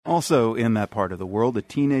Also in that part of the world, a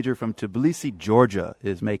teenager from Tbilisi, Georgia,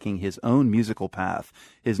 is making his own musical path.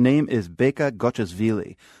 His name is Beka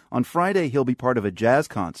Gochiashvili. On Friday, he'll be part of a jazz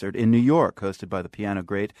concert in New York, hosted by the piano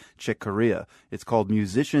great Chick Corea. It's called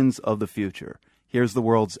Musicians of the Future. Here's the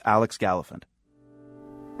world's Alex Gallafant.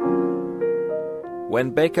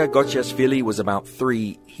 When Beka Gochiashvili was about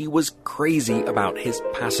 3, he was crazy about his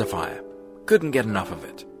pacifier. Couldn't get enough of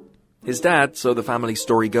it. His dad, so the family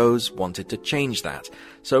story goes, wanted to change that,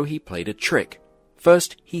 so he played a trick.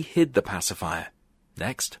 First, he hid the pacifier.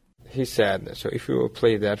 Next, he said, so if you will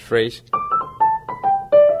play that phrase,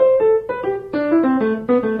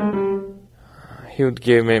 he would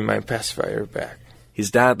give me my pacifier back. His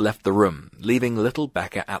dad left the room, leaving little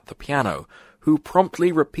Beka at the piano, who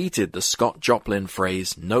promptly repeated the Scott Joplin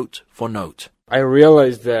phrase note for note. I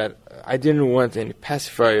realized that I didn't want any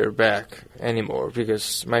pacifier back anymore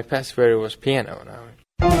because my pacifier was piano now.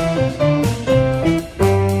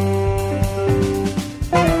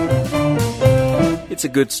 It's a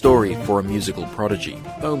good story for a musical prodigy,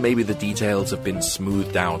 though maybe the details have been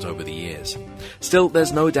smoothed out over the years. Still,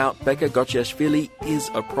 there's no doubt Beka Gochiashvili is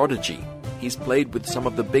a prodigy. He's played with some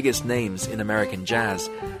of the biggest names in American jazz,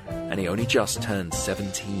 and he only just turned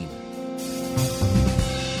 17.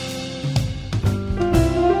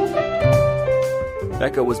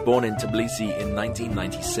 Beka was born in Tbilisi in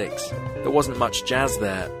 1996. There wasn't much jazz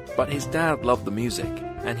there, but his dad loved the music,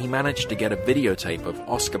 and he managed to get a videotape of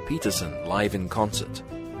Oscar Peterson live in concert.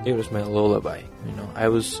 It was my lullaby, I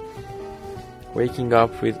was waking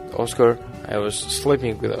up with Oscar, I was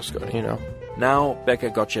sleeping with Oscar, Now,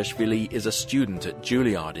 Beka Gochiashvili is a student at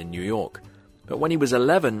Juilliard in New York. But when he was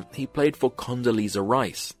 11, he played for Condoleezza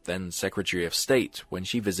Rice, then Secretary of State, when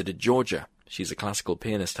she visited Georgia. She's a classical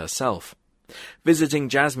pianist herself. Visiting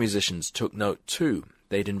jazz musicians took note too.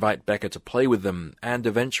 They'd invite Beka to play with them and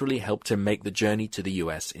eventually helped him make the journey to the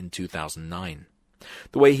US in 2009.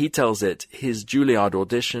 The way he tells it, his Juilliard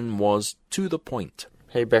audition was to the point.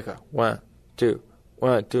 Hey Beka, 1, 2,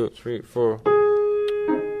 1, 2, 3, 4.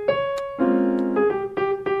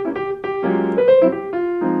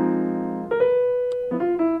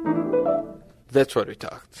 That's what we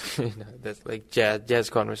talked. That's like jazz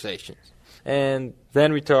conversations. And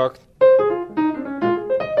then we talked.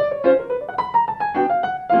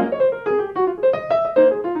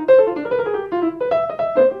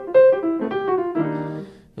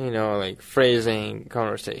 Like phrasing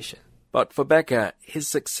conversation. But for Beka, his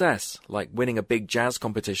success, like winning a big jazz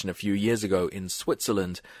competition a few years ago in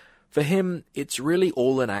Switzerland, for him, it's really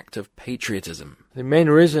all an act of patriotism. The main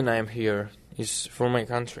reason I'm here is for my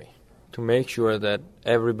country, to make sure that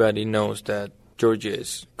everybody knows that Georgia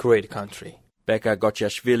is a great country. Beka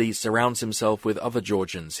Gochiashvili surrounds himself with other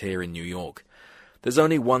Georgians here in New York. There's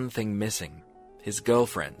only one thing missing, his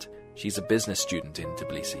girlfriend. She's a business student in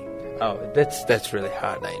Tbilisi. Oh, that's really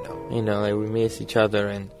hard, I know. Like we miss each other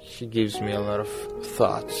and she gives me a lot of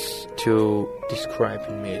thoughts to describe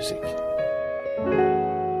in music.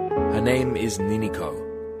 Her name is Niniko,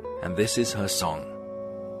 and this is her song.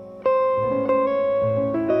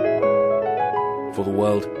 For the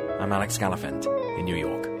world, I'm Alex Gallafent in New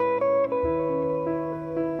York.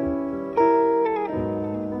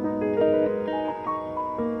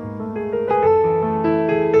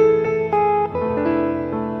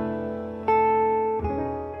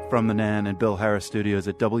 From the Nan and Bill Harris studios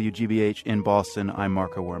at WGBH in Boston, I'm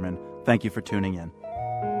Marco Werman. Thank you for tuning in.